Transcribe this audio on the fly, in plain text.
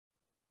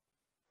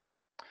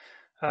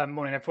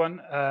Morning,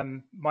 everyone.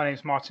 My name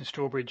is Martin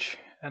Strawbridge,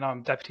 and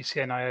I'm Deputy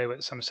CNIO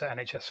at Somerset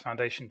NHS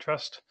Foundation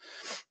Trust.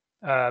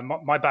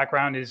 My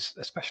background is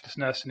a specialist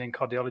nursing in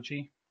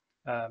cardiology,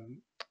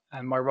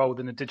 and my role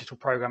within the digital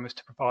program is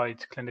to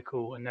provide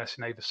clinical and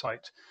nursing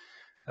oversight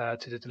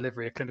to the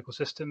delivery of clinical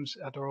systems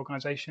at our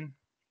organisation.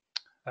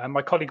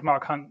 My colleague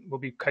Mark Hunt will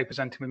be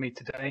co-presenting with me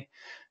today,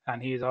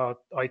 and he is our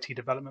IT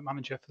development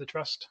manager for the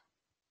Trust.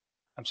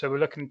 So we're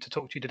looking to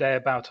talk to you today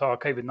about our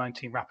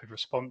COVID-19 rapid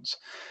response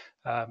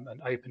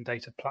and open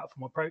data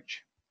platform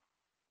approach.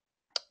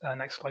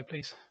 Next slide,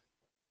 please.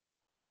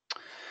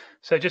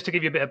 So just to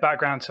give you a bit of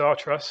background to our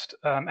trust,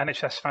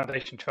 NHS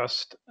Foundation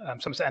Trust,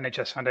 Somerset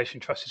NHS Foundation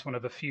Trust is one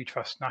of a few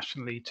trusts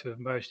nationally to have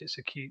merged its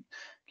acute,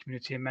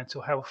 community and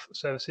mental health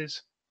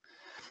services.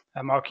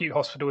 Our acute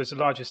hospital is the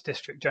largest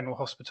district general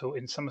hospital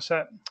in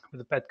Somerset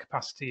with a bed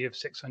capacity of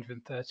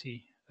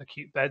 630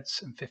 acute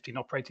beds and 15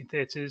 operating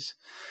theatres.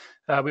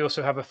 We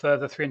also have a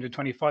further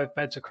 325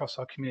 beds across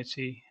our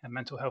community and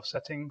mental health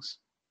settings.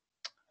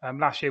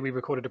 Last year, we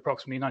recorded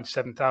approximately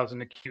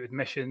 97,000 acute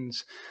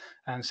admissions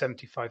and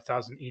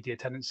 75,000 ED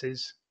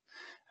attendances.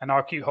 And our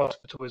acute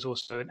hospital is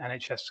also an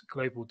NHS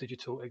Global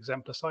Digital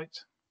Exemplar site.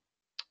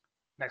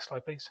 Next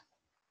slide, please.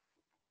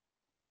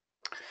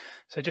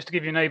 So just to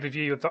give you an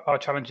overview of our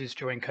challenges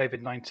during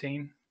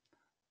COVID-19,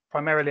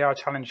 primarily our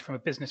challenge from a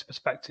business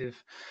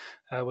perspective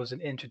was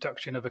an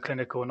introduction of a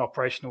clinical and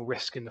operational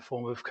risk in the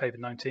form of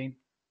COVID-19.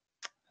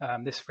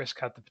 This risk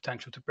had the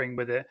potential to bring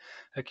with it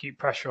acute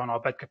pressure on our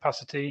bed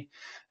capacity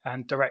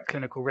and direct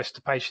clinical risk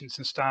to patients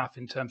and staff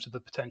in terms of the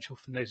potential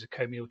for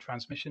nosocomial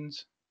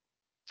transmissions.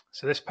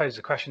 So this posed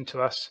a question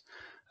to us,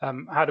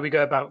 how do we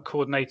go about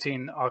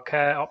coordinating our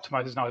care,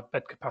 optimising our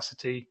bed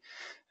capacity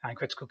and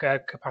critical care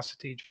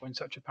capacity during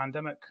such a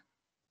pandemic?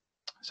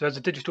 So as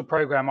a digital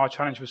programme, our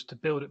challenge was to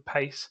build at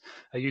pace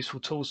a useful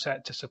tool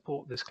set to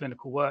support this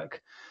clinical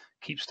work,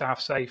 keep staff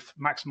safe,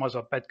 maximise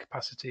our bed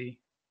capacity,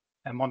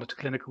 and monitor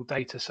clinical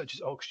data such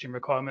as oxygen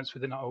requirements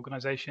within our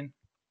organisation.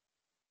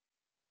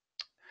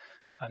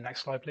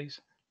 Next slide, please.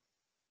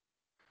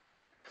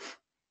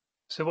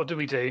 So what do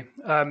we do?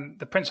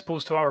 The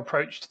principles to our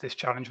approach to this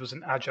challenge was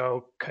an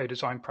agile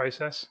co-design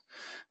process,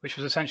 which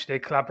was essentially a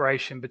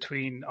collaboration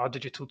between our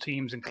digital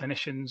teams and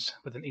clinicians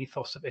with an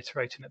ethos of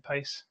iterating at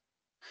pace.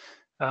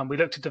 We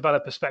looked to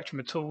develop a spectrum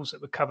of tools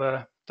that would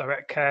cover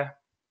direct care,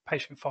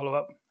 patient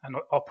follow-up, and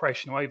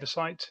operational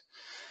oversight.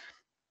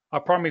 Our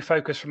primary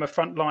focus from a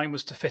front line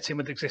was to fit in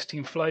with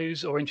existing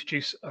flows or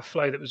introduce a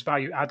flow that was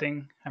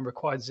value-adding and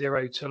required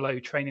zero to low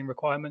training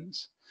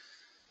requirements.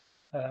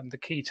 The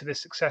key to the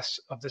success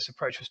of this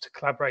approach was to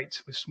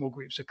collaborate with small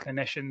groups of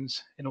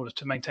clinicians in order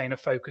to maintain a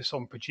focus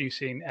on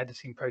producing,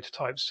 editing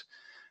prototypes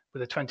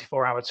with a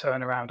 24-hour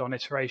turnaround on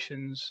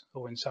iterations,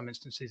 or in some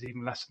instances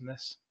even less than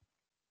this.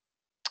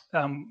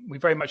 We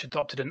very much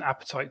adopted an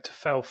appetite to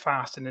fail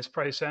fast in this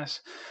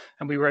process,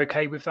 and we were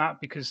okay with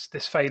that because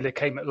this failure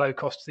came at low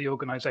cost to the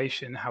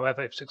organisation.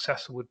 However, if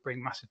successful, would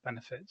bring massive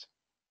benefit.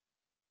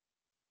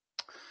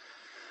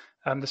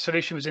 The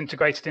solution was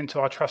integrated into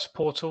our Trust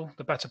portal,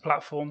 the Better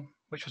platform,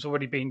 which was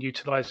already being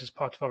utilised as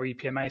part of our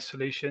EPMA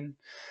solution,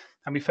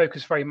 and we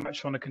focused very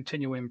much on a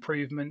continual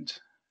improvement,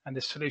 and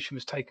this solution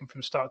was taken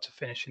from start to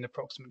finish in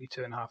approximately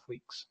 2.5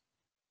 weeks.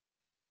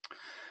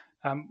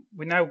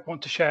 We now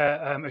want to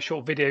share a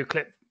short video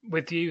clip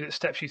with you that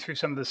steps you through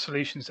some of the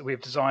solutions that we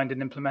have designed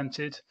and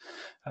implemented.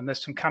 And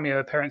there's some cameo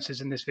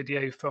appearances in this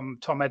video from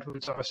Tom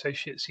Edwards, our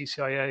Associate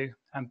CCIO,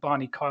 and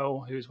Barney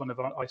Kyle, who is one of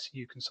our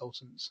ICU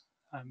consultants.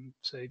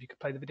 So if you could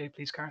play the video,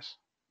 please, Karis.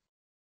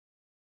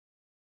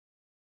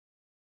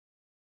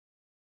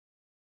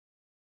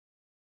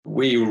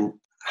 We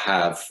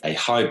have a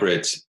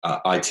hybrid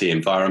IT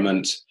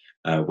environment,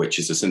 which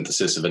is a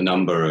synthesis of a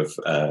number of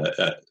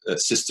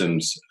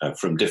systems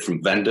from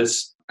different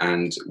vendors.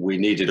 And we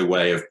needed a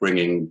way of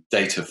bringing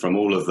data from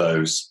all of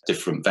those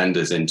different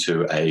vendors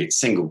into a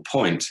single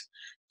point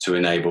to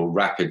enable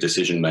rapid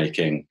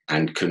decision-making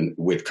and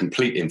with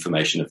complete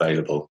information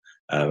available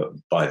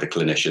by the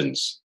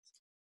clinicians.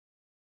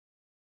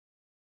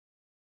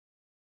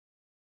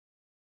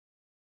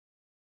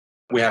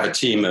 We have a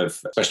team of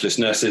specialist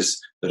nurses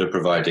that are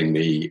providing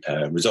the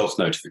results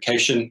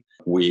notification.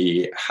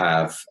 We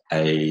have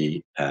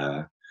a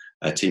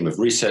team of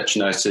research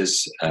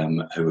nurses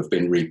who have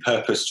been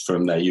repurposed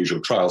from their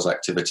usual trials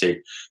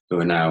activity, who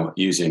are now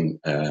using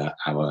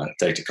our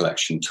data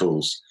collection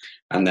tools.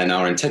 And then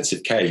our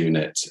intensive care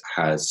unit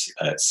has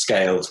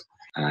scaled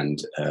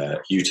and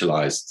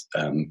utilised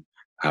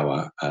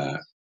our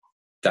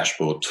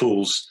dashboard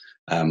tools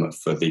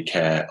for the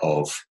care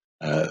of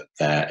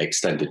their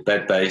extended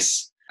bed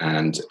base,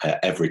 and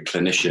every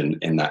clinician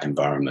in that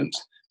environment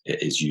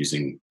is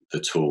using the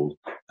tool,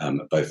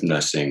 both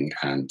nursing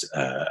and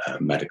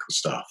medical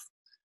staff.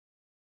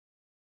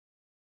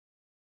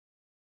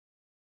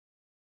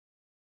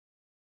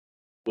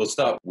 We'll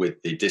start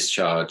with the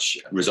discharge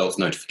results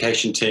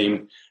notification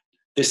team.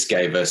 This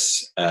gave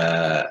us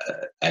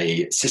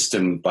a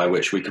system by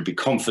which we could be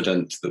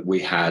confident that we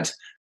had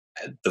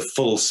the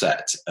full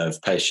set of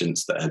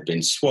patients that had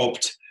been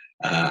swabbed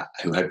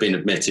who had been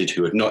admitted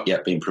who had not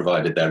yet been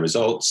provided their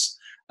results.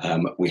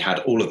 We had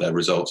all of their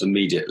results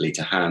immediately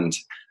to hand,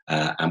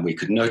 and we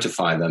could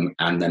notify them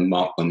and then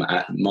mark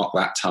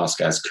that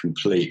task as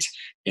complete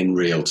in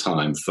real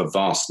time for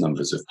vast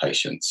numbers of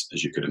patients,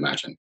 as you could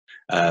imagine.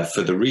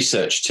 For the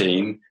research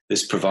team,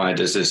 this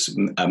provided us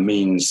a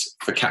means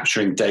for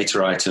capturing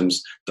data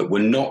items that were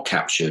not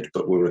captured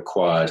but were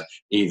required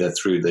either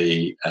through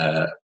the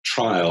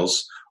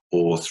trials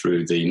or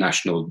through the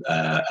national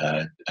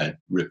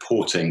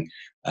reporting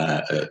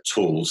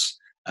tools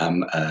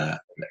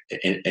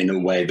in a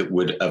way that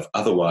would have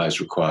otherwise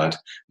required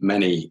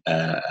many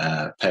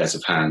pairs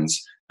of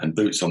hands and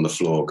boots on the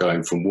floor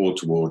going from ward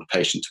to ward,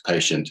 patient to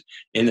patient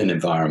in an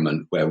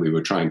environment where we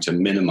were trying to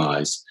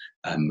minimize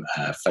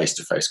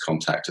face-to-face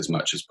contact as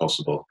much as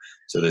possible.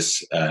 So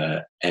this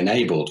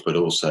enabled but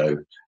also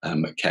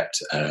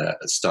kept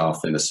staff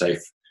in a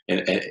safe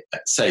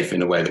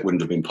in a way that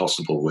wouldn't have been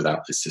possible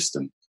without this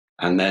system.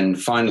 And then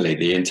finally,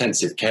 the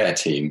intensive care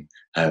team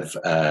have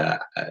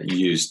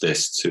used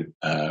this to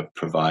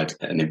provide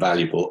an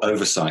invaluable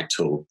oversight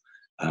tool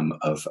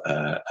of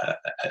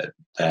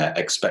their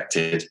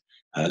expected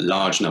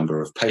large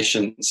number of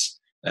patients.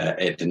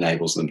 It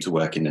enables them to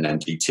work in an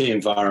MDT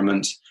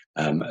environment,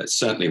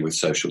 certainly with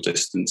social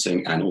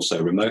distancing and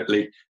also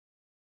remotely.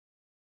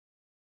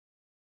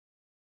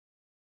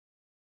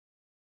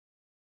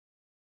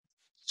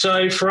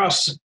 So for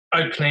us,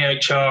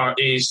 openEHR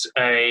is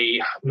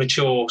a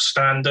mature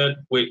standard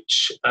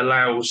which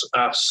allows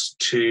us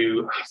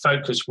to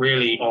focus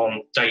really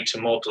on data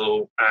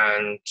model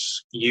and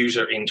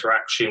user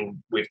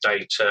interaction with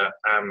data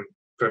and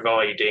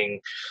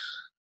providing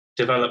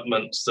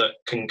developments that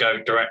can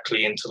go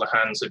directly into the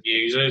hands of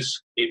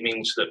users. It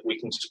means that we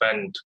can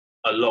spend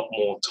a lot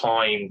more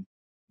time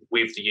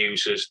with the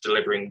users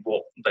delivering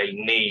what they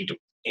need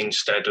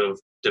instead of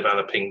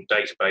developing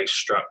database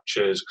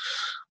structures,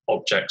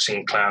 objects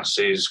in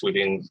classes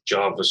within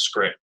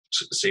JavaScript,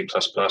 C++,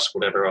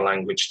 whatever our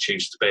language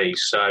choose to be.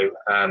 So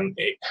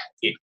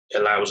it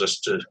allows us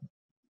to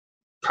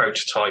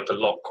prototype a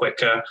lot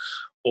quicker.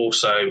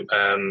 Also,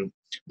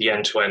 the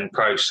end-to-end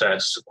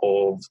process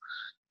of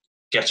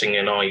getting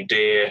an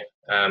idea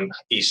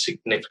is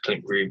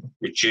significantly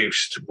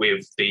reduced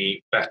with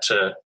the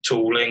better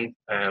tooling,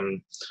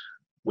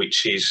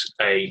 which is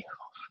a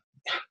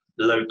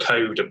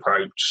low-code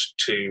approach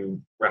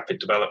to rapid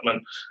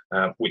development,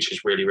 which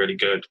is really, really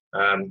good.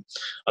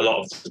 A lot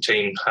of the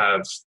team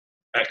have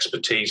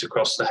expertise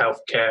across the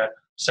healthcare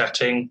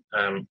setting,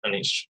 and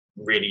it's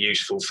really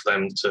useful for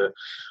them to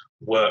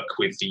work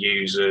with the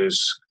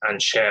users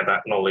and share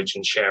that knowledge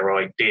and share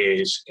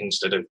ideas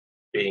instead of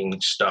being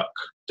stuck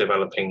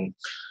developing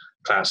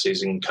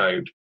classes in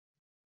code.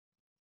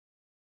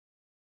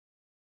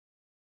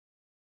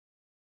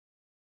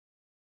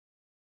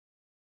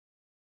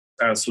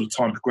 As sort of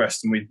time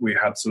progressed and we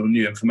had sort of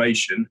new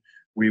information,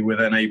 we were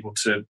then able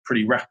to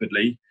pretty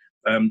rapidly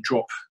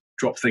drop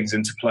things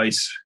into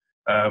place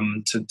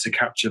to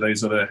capture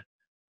those other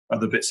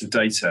bits of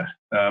data.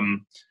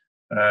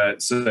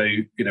 So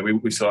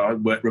we sort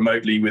of worked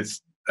remotely with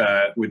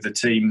the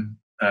team,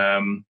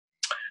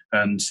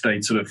 and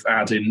they'd sort of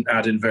add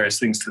in various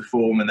things to the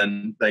form, and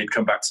then they'd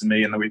come back to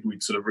me, and then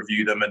we'd sort of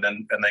review them and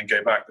then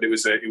go back. But it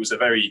was a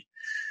very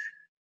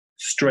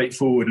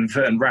straightforward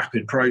and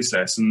rapid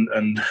process, and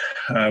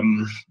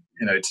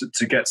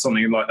to get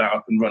something like that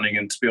up and running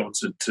and to be able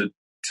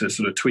to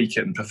sort of tweak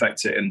it and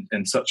perfect it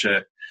in such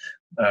a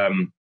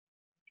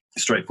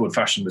straightforward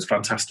fashion was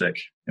fantastic.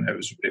 It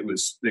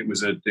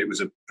was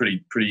a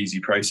pretty easy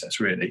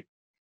process, really.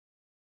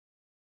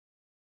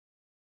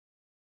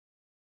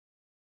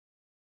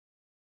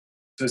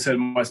 So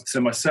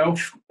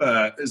myself,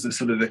 as the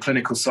sort of the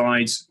clinical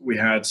side, we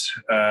had.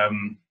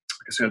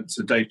 So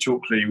Dave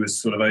Chalkley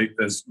was sort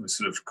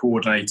of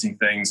coordinating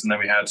things, and then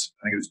we had,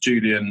 I think it was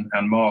Julian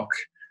and Mark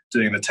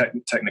doing the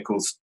technical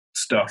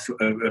stuff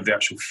of the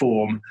actual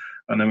form,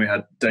 and then we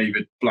had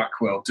David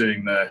Blackwell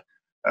doing the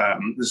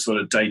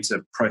sort of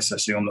data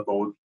processing on the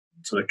board,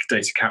 sort of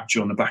data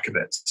capture on the back of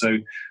it. So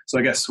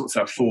I guess what's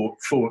that, four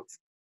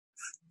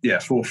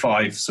or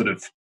five sort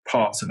of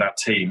parts of that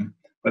team.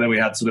 But then we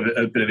had sort of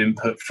a bit of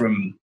input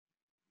from,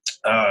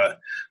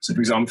 so for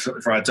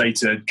example, for our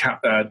data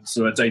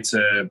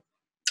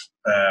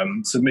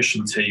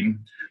submission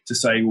team to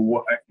say,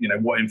 well,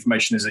 what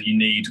information is it you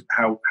need?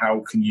 How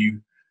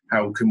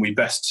can we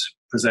best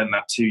present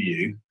that to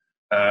you?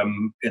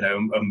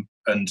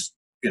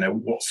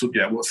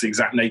 What's the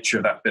exact nature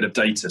of that bit of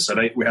data? So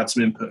we had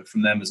some input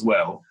from them as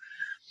well.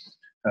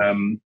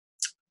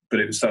 But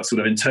it was that sort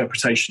of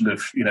interpretation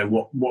of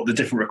what the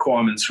different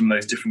requirements from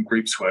those different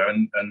groups were,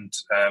 and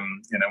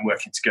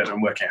working together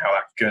and working out how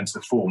that could go into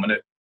the form, and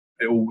it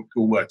all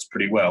worked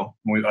pretty well.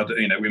 We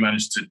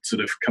managed to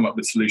sort of come up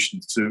with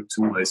solutions to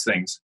all those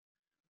things.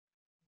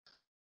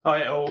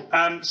 Hi all.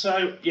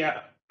 So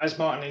yeah, as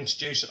Martin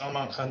introduced, I'm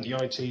Mark Hunt, the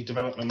IT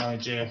development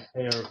manager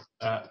here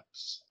at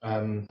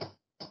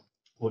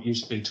what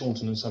used to be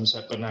Taunton and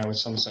Somerset, but now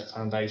is Somerset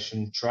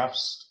Foundation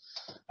Trust.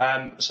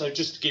 So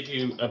just to give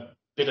you a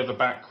bit of a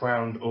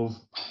background of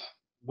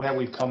where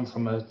we've come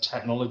from a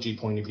technology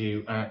point of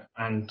view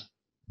and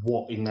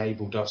what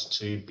enabled us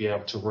to be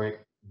able to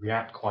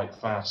react quite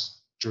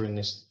fast during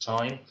this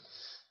time.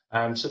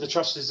 So the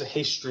Trust is a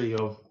history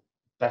of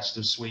best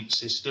of suite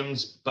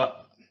systems,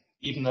 but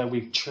even though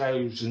we've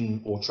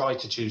chosen or tried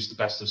to choose the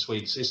best of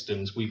suite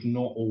systems, we've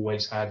not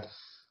always had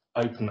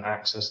open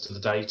access to the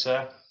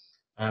data.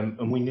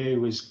 And we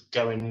knew as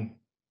going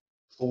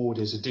forward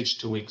as a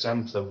digital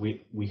exemplar,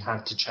 we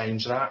had to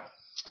change that.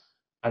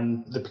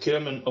 And the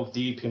procurement of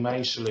the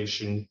EPMA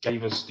solution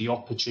gave us the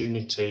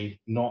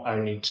opportunity not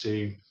only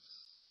to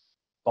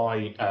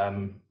buy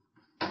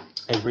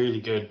a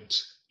really good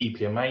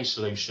EPMA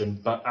solution,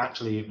 but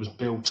actually it was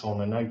built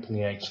on an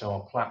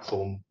openEHR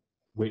platform,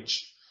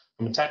 which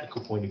from a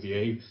technical point of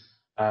view,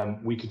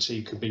 we could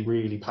see could be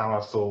really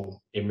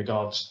powerful in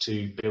regards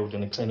to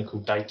building a clinical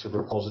data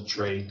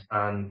repository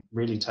and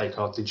really take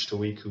our digital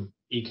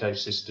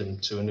ecosystem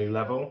to a new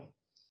level.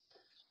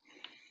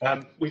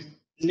 With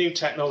new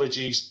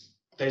technologies,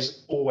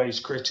 there's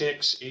always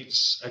critics.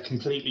 It's a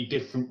completely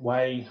different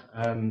way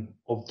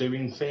of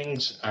doing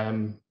things,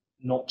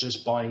 not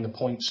just buying a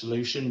point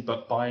solution,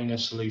 but buying a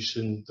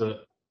solution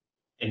that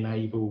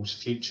enables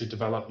future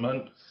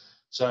development.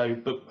 So,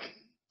 but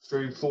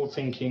through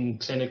forward-thinking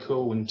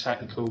clinical and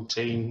technical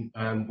team,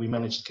 we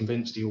managed to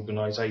convince the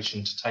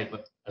organisation to take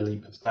a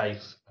leap of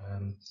faith.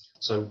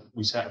 So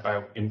we set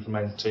about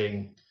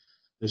implementing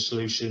the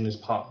solution as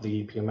part of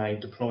the EPMA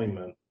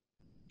deployment.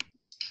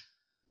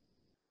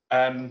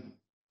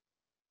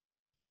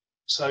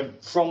 So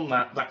from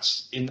that,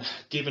 that's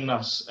given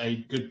us a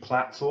good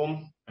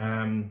platform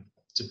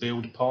to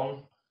build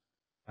upon.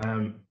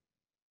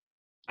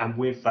 And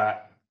with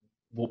that,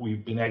 what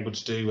we've been able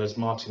to do, as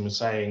Martin was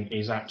saying,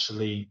 is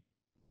actually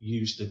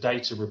use the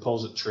data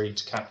repository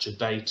to capture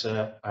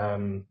data,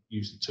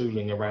 use the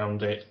tooling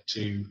around it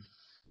to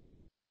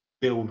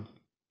build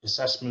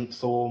assessment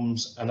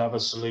forms and other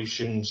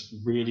solutions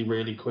really,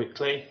 really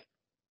quickly.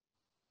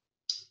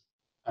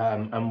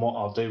 And what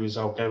I'll do is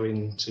I'll go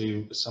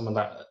into some of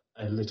that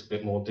a little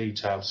bit more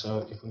detail.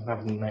 So if we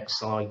have the next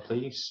slide,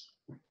 please.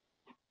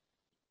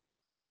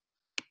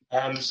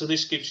 So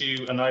this gives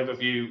you an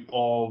overview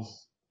of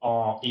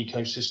our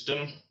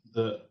ecosystem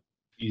that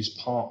is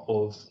part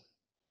of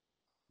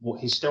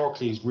what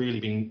historically has really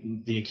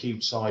been the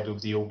acute side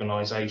of the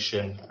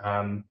organisation.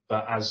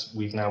 But as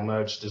we've now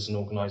merged as an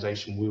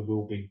organisation, we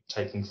will be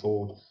taking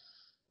forward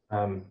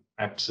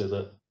out to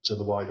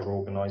the wider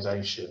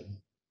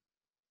organisation.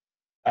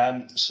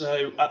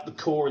 So at the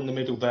core in the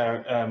middle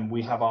there,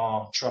 we have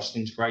our trust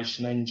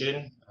integration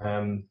engine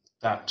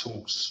that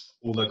talks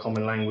all the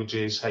common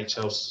languages,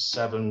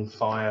 HL7,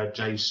 FHIR,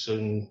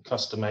 JSON,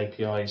 custom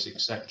APIs,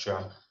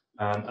 etc.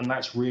 And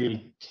that's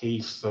really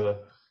key for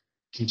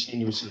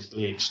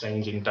continuously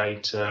exchanging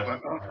data,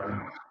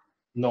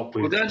 not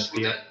with just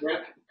the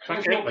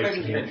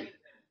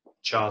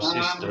openEHR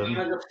system.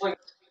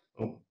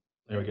 Oh,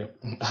 there we go.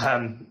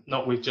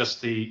 Not with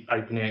just the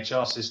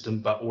openEHR system,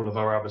 but all of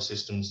our other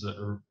systems that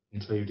are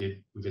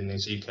included within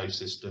this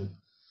ecosystem.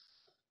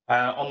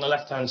 On the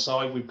left-hand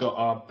side, we've got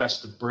our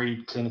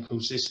best-of-breed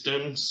clinical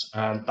systems.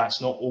 That's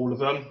not all of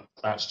them.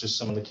 That's just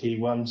some of the key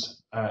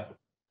ones. I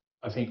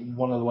think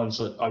one of the ones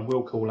that I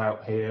will call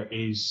out here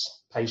is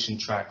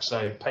Patient Track.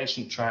 So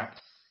Patient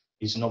Track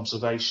is an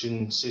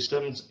observation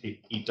system.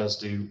 It does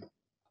do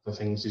other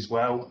things as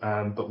well,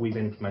 but we've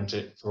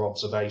implemented it for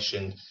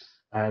observation.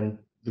 And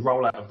the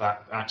rollout of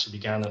that actually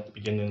began at the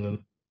beginning of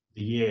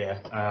the year,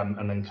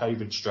 and then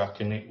COVID struck,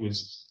 and it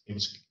was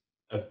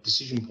a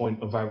decision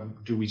point of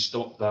do we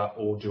stop that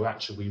or do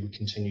actually we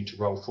continue to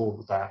roll forward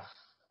with that.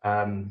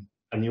 And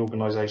the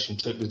organisation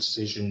took the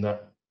decision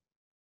that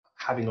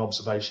having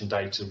observation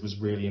data was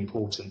really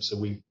important, so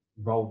we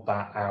rolled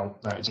that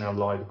out. That is now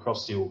live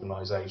across the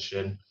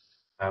organisation,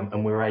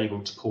 and we're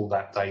able to pull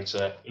that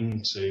data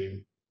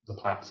into the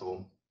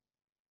platform.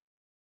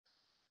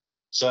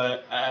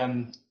 So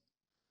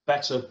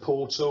Better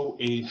Portal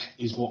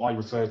is what I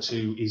refer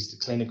to as the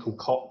clinical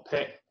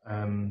cockpit.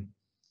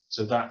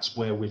 So that's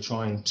where we're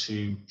trying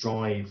to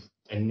drive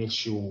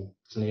initial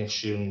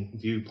clinician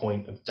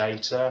viewpoint of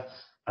data,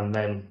 and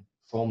then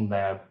from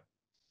there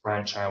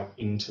branch out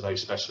into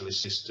those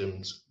specialist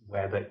systems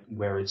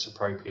where it's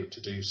appropriate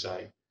to do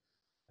so.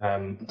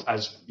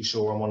 As you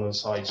saw on one of the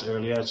slides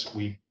earlier,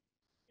 we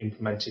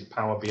implemented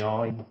Power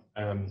BI.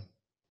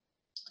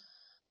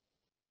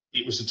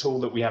 It was a tool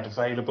that we had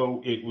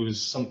available. It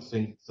was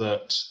something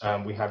that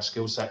we had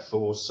skill set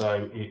for,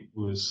 so it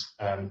was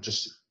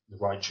just the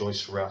right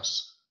choice for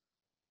us.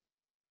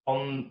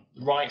 On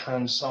the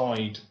right-hand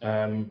side,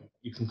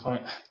 you can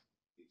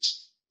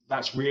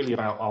that's really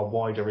about our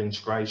wider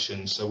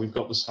integration. So we've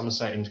got the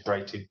Somerset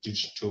Integrated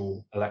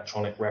Digital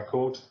Electronic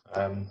Record,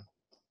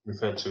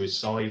 referred to as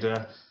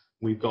SIDR.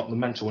 We've got the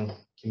mental and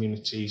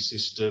community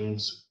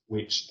systems,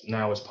 which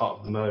now as part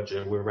of the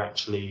merger, we're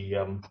actually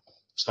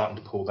starting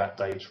to pull that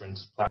data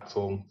into the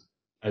platform,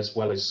 as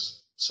well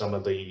as some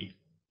of the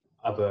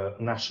other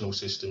national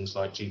systems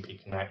like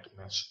GP Connect,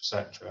 Mesh,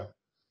 etc.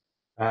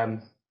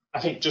 I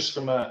think just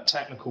from a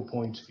technical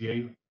point of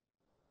view,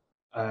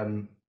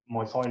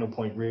 my final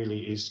point really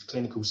is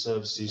clinical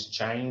services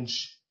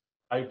change.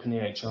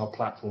 openEHR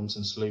platforms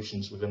and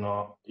solutions within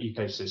our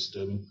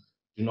ecosystem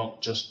do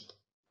not just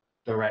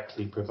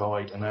directly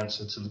provide an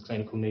answer to the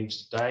clinical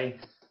needs today.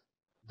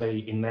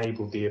 They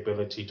enable the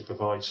ability to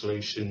provide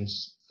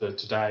solutions for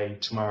today,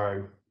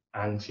 tomorrow,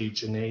 and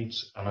future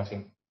needs. And I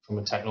think from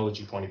a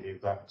technology point of view,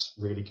 that's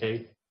really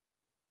key.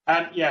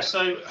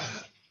 So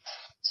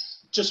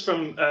just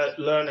from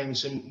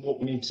learnings and what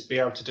we need to be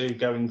able to do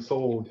going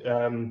forward,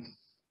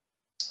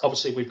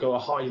 obviously we've got a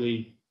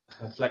highly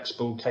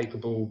flexible,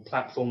 capable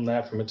platform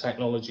there from a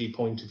technology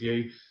point of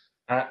view.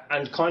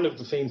 And kind of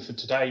the theme for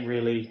today,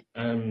 really,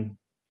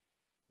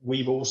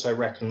 we've also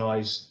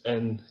recognised,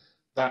 and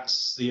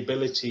that's the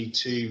ability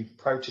to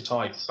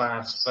prototype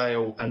fast,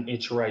 fail, and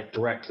iterate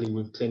directly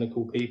with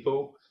clinical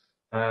people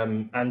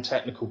and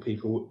technical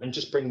people, and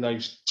just bring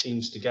those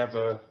teams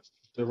together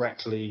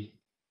directly,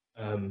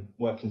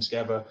 working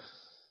together.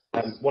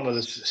 One of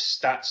the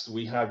stats that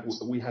we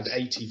had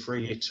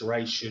 83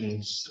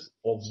 iterations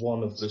of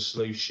one of the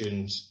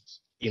solutions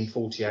in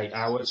 48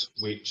 hours,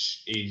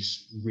 which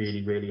is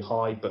really, really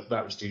high, but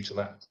that was due to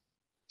that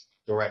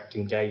direct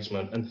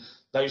engagement. And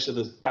that's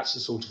the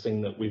sort of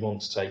thing that we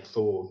want to take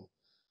forward.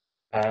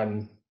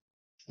 We've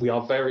been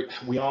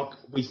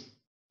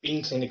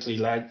clinically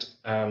led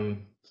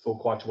for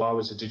quite a while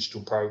as a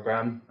digital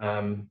program,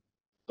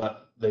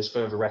 but there's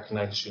further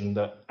recognition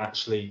that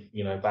actually,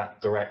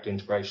 that direct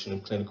integration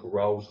of clinical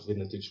roles within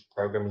the digital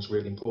program is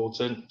really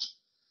important.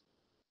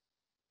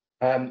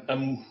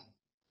 And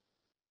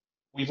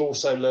we've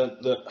also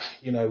learned that,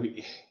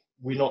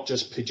 we're not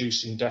just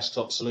producing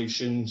desktop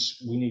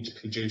solutions, we need to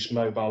produce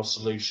mobile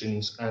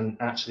solutions and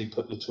actually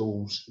put the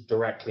tools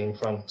directly in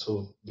front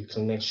of the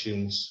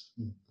clinicians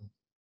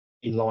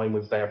in line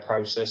with their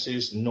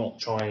processes, not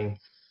try and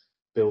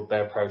build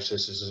their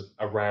processes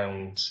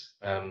around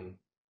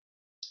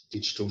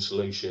digital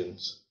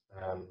solutions.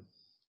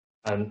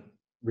 And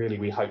really,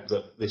 we hope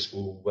that this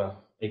will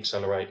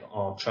accelerate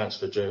our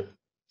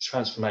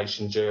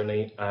transformation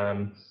journey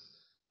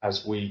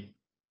as we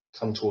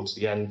come towards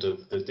the end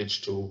of the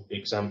digital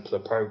exemplar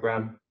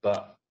program.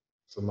 But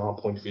from our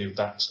point of view,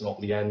 that's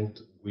not the end.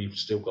 We've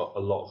still got a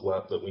lot of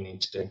work that we need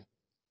to do.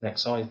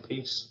 Next slide,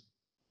 please.